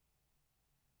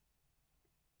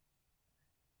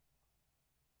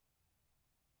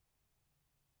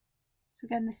 So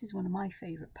again, this is one of my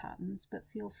favourite patterns, but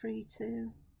feel free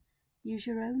to use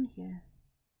your own here.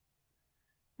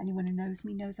 Anyone who knows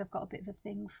me knows I've got a bit of a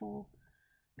thing for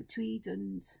Tweed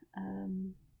and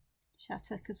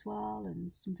Shattuck as well,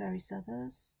 and some various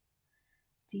others.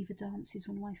 Diva Dance is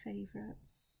one of my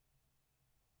favourites.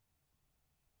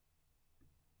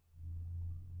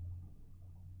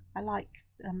 I like,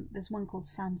 there's one called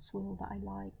Sand Swirl that I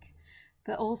like.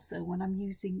 But also when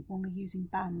we're using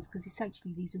bands, because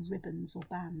essentially these are ribbons or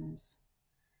bands,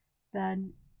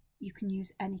 then you can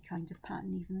use any kind of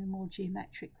pattern, even the more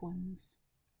geometric ones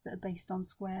that are based on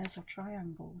squares or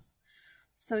triangles.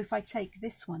 So if I take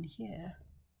this one here,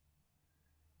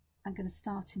 I'm going to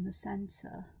start in the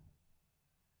centre,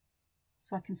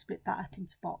 so I can split that up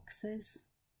into boxes,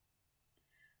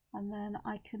 and then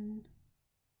I'm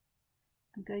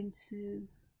going to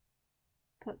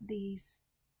put these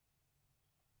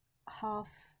half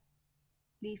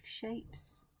leaf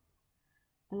shapes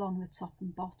along the top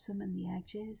and bottom and the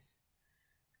edges,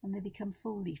 and they become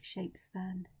full leaf shapes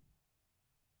then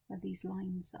where these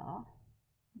lines are,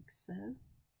 like so.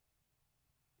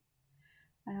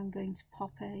 I am going to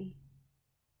pop a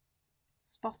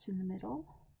spot in the middle,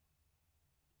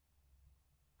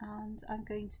 and I'm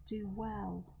going to do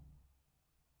well.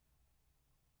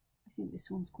 I think this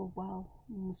one's called well,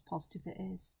 I'm almost positive it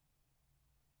is.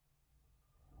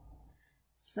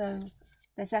 So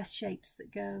there's S shapes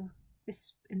that go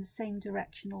this in the same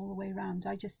direction all the way around.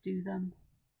 I just do them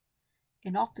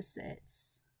in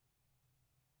opposites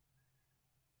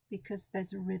because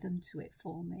there's a rhythm to it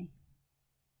for me.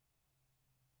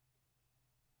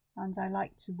 And I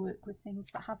like to work with things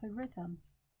that have a rhythm.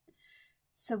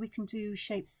 So we can do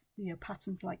shapes,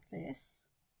 patterns like this.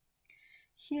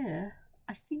 Here,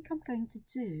 I think I'm going to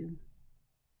do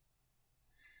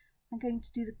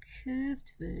the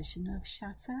curved version of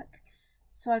Shattuck.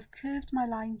 So I've curved my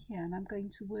line here, and I'm going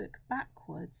to work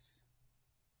backwards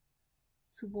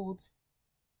towards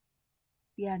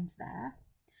the end there.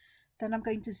 Then I'm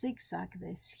going to zigzag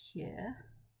this here,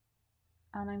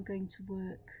 and I'm going to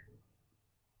work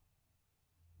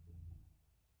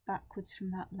backwards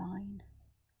from that line,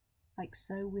 like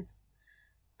so, with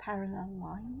parallel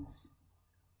lines.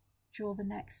 Draw the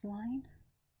next line.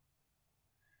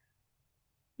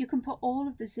 You can put all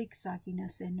of the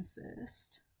zigzagginess in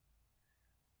first,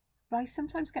 but I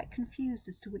sometimes get confused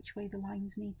as to which way the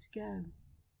lines need to go.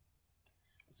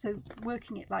 So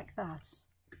working it like that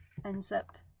ends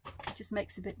up, it just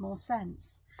makes a bit more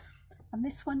sense. And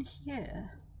this one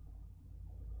here,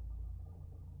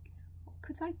 what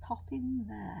could I pop in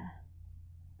there?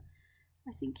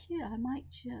 I think here I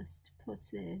might just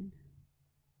put in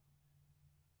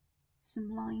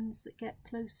some lines that get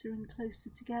closer and closer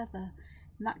together,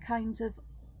 in that kind of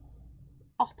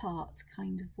op art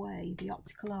kind of way, the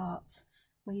optical art,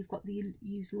 where you've got the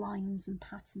use lines and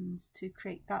patterns to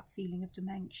create that feeling of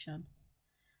dimension,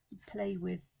 and play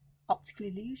with optical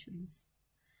illusions.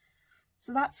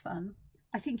 So that's fun.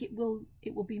 I think it will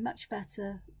be much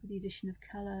better with the addition of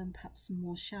colour and perhaps some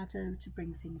more shadow to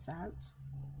bring things out.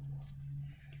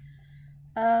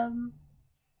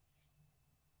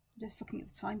 Just looking at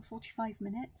the time, 45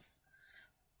 minutes.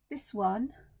 This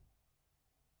one,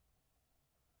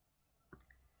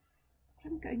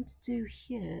 what I'm going to do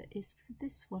here is for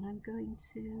this one, I'm going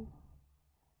to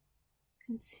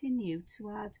continue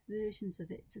to add versions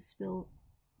of it to fill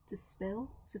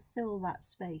that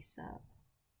space up,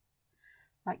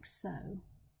 like so.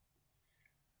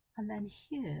 And then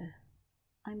here,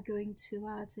 I'm going to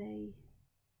add a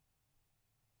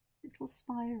little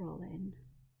spiral in,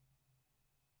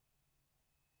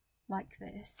 like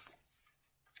this.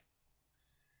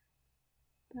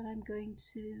 But I'm going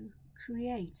to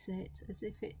create it as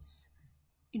if it's,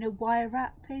 you know, wire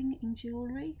wrapping in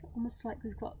jewellery, almost like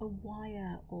we've got a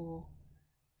wire or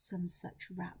some such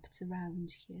wrapped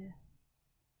around here.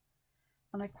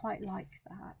 And I quite like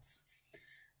that.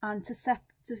 And to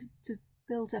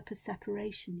build up a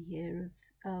separation here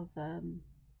of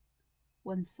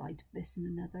one side of this and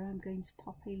another, I'm going to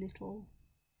pop a little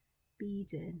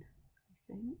bead in, I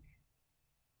think.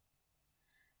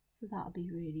 So that'll be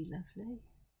really lovely.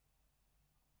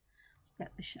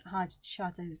 Get the hard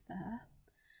shadows there,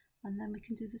 and then we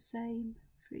can do the same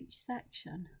for each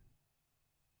section.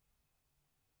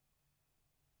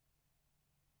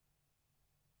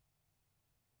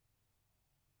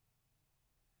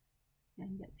 So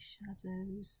again, get the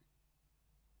shadows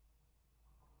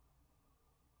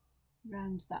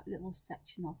around that little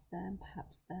section off there, and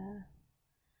perhaps there,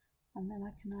 and then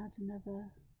I can add another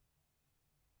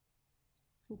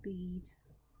little bead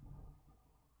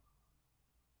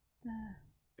there.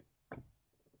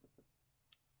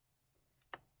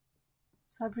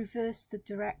 So I've reversed the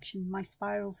direction my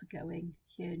spirals are going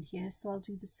here and here, so I'll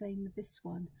do the same with this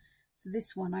one. So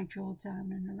this one I draw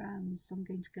down and around, so I'm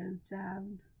going to go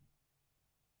down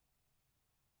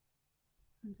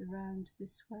and around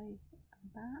this way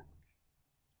and back.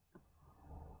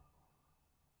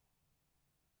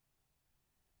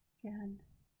 Again,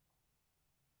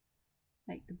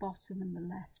 make the bottom and the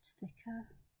left thicker.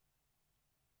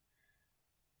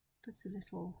 Put a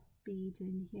little bead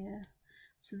in here.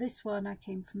 So this one I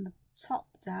came from the top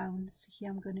down, so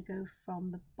here I'm going to go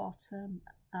from the bottom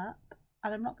up,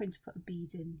 and I'm not going to put a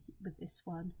bead in with this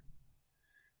one,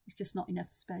 it's just not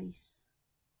enough space,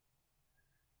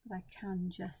 but I can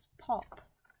just pop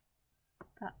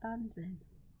that band in.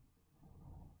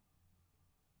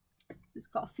 So it's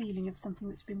got a feeling of something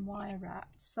that's been wire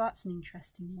wrapped, so that's an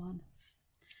interesting one.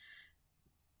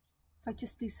 If I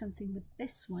just do something with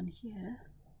this one here,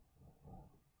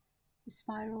 the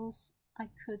spirals, I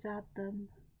could add them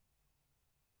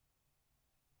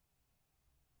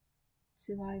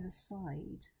to either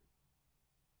side,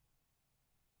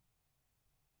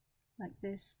 like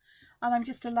this, and I'm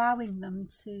just allowing them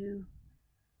to,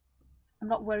 I'm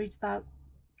not worried about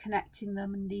connecting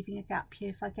them and leaving a gap here.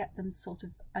 If I get them sort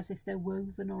of as if they're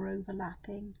woven or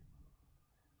overlapping,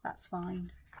 that's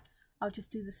fine. I'll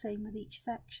just do the same with each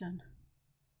section,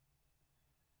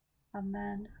 and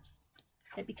then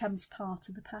it becomes part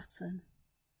of the pattern.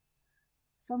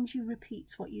 As long as you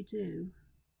repeat what you do.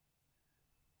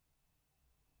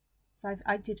 So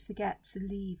I did forget to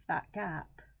leave that gap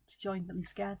to join them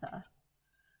together,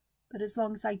 but as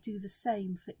long as I do the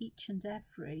same for each and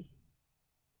every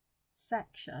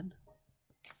section,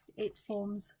 it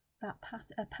forms that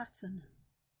a pattern.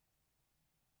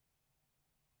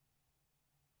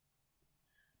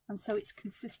 And so it's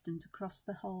consistent across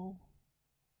the whole,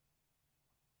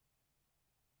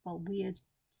 well, weird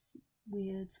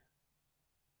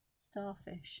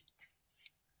starfish.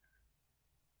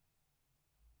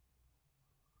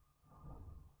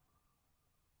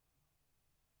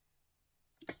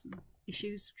 Some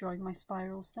issues drawing my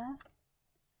spirals there,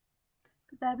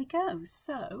 but there we go.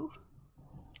 So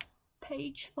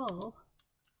page full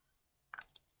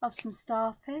of some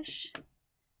starfish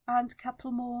and a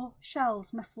couple more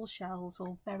shells, mussel shells,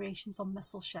 or variations on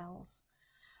mussel shells,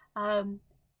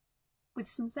 with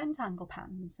some Zentangle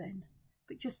patterns in,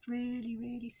 but just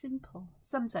really simple.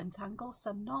 Some Zentangle,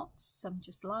 some not, some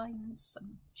just lines,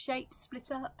 some shapes split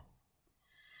up,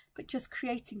 but just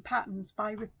creating patterns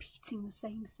by repeating the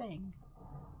same thing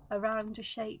around a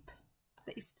shape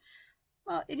that is,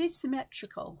 well, it is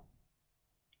symmetrical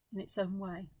in its own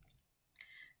way.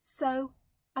 So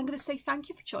I'm going to say thank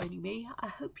you for joining me. I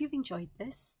hope you've enjoyed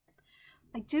this.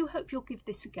 I do hope you'll give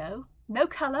this a go. No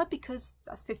colour, because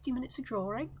that's 50 minutes of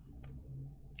drawing.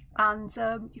 And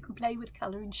you can play with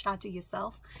colour and shadow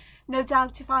yourself. No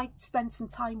doubt if I spend some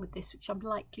time with this, which I'm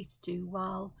likely to do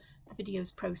while the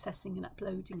video's processing and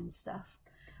uploading and stuff,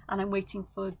 and I'm waiting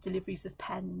for deliveries of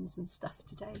pens and stuff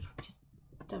today, just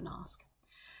don't ask.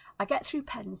 I get through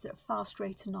pens at a fast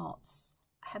rate of knots.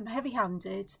 I'm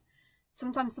heavy-handed,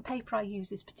 Sometimes the paper I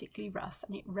use is particularly rough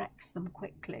and it wrecks them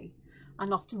quickly,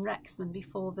 and often wrecks them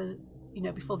before the,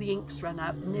 before the inks run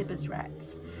out, the nib is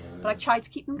wrecked. But I try to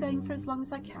keep them going for as long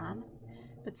as I can.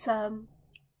 But so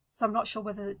I'm not sure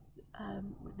whether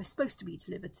they're supposed to be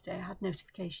delivered today. I had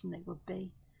notification they would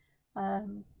be.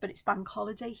 But it's bank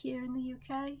holiday here in the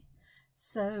UK,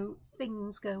 so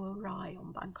things go awry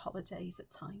on bank holidays at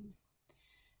times.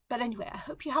 But anyway, I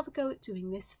hope you have a go at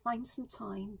doing this. Find some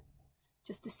time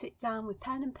just to sit down with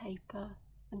pen and paper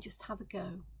and just have a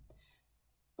go.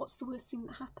 What's the worst thing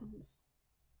that happens?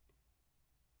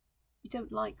 You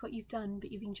don't like what you've done,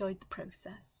 but you've enjoyed the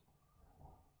process.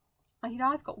 And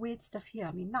I've got weird stuff here.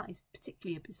 I mean, that is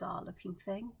particularly a bizarre looking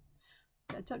thing.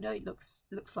 I don't know, it looks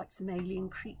like some alien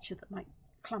creature that might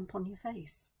clamp on your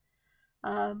face.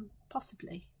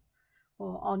 Possibly.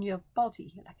 Or on your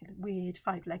body, like a weird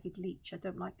 5-legged leech. I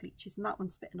don't like leeches, and that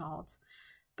one's a bit odd.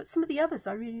 But some of the others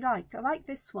I really like. I like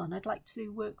this one. I'd like to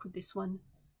work with this one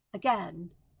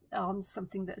again on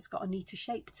something that has got a neater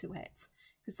shape to it,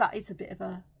 because that is a bit of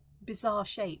a bizarre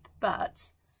shape,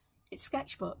 but it's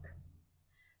Sketchbook.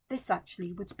 This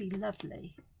actually would be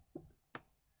lovely.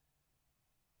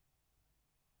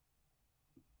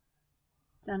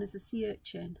 Done as a sea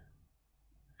urchin.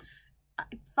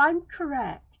 If I'm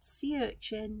correct, sea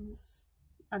urchins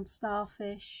and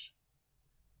starfish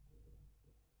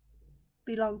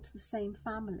belong to the same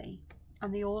family,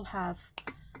 and they all have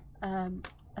a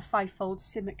 5-fold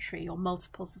symmetry, or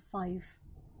multiples of 5,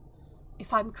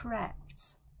 if I'm correct.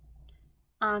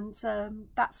 And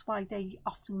that's why they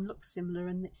often look similar,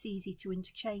 and it's easy to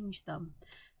interchange them.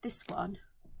 This one,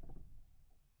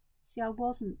 see, I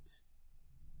was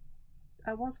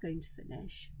going to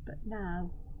finish, but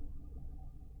now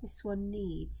this one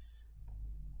needs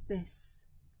this.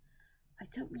 I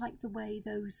don't like the way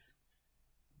those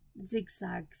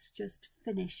zigzags just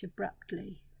finish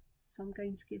abruptly, so I'm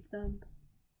going to give them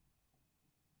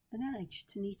an edge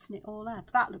to neaten it all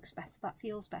up. That looks better, that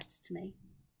feels better to me.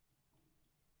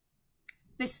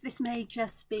 This may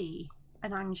just be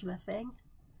an Angela thing.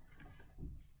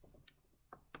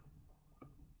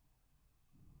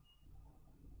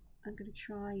 I'm going to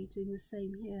try doing the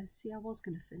same here. See, I was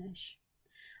going to finish.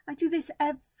 I do this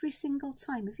every single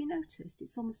time. Have you noticed?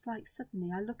 It's almost like suddenly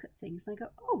I look at things and I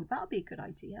go, oh, that'll be a good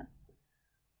idea.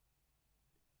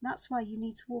 That's why you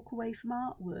need to walk away from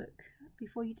artwork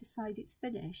before you decide it's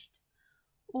finished.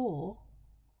 Or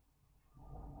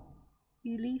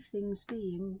you leave things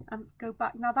be and go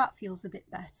back. Now that feels a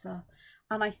bit better.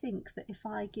 And I think that if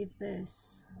I give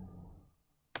this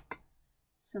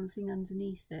something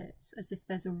underneath it, as if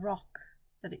there's a rock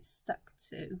that it's stuck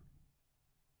to,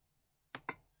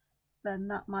 then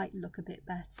that might look a bit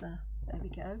better. There we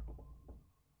go.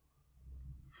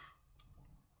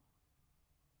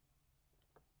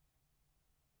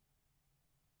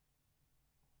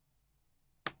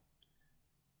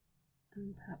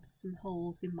 And perhaps some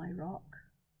holes in my rock.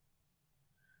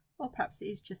 Or perhaps it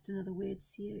is just another weird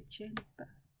sea urchin, but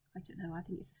I don't know. I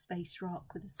think it's a space rock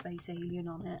with a space alien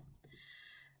on it.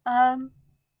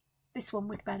 This one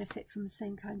would benefit from the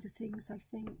same kinds of things, I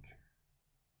think.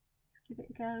 Give it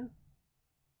a go.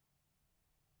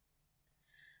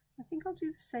 I think I'll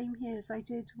do the same here as I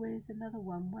did with another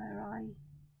one, where I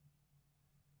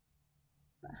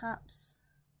perhaps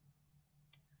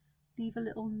leave a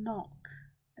little knock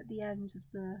at the end of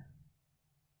the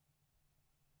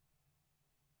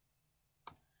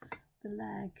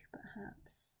leg,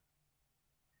 perhaps.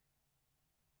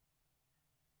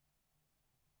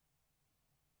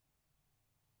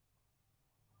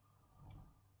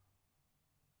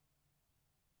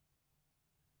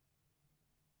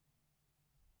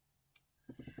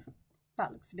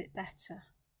 That looks a bit better.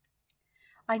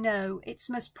 I know, it's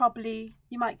most probably,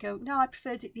 you might go, no, I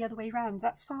preferred it the other way around.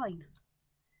 That's fine.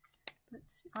 But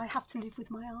I have to live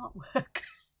with my artwork.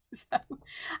 So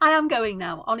I am going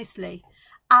now, honestly.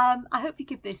 I hope you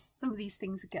give some of these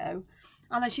things a go.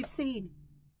 And as you've seen,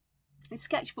 it's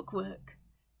sketchbook work.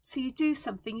 So you do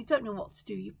something, you don't know what to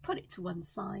do, you put it to one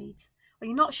side. Or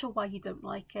you're not sure why you don't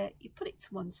like it, you put it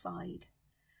to one side.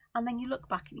 And then you look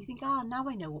back and you think, ah, now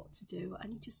I know what to do,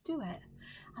 and you just do it.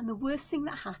 And the worst thing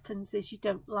that happens is you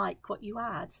don't like what you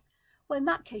add. Well, in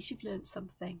that case, you've learned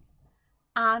something.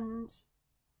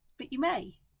 But you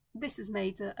may. This has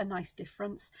made a nice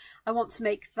difference. I want to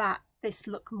make this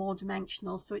look more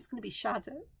dimensional, so it's going to be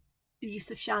shadow. The use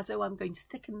of shadow, I'm going to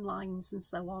thicken lines and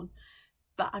so on,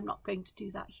 but I'm not going to do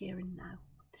that here and now.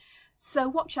 So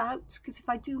watch out, because if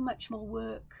I do much more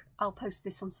work, I'll post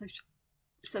this on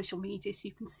social media so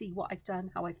you can see what I've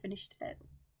done, how I finished it.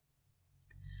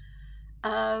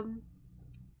 And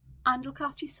look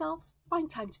after yourselves, find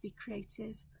time to be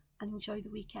creative, and enjoy the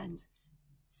weekend.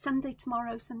 Sunday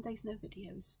tomorrow, Sunday's no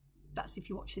videos. That's if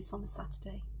you watch this on a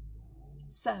Saturday.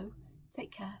 So,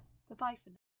 take care. Bye-bye for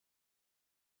now.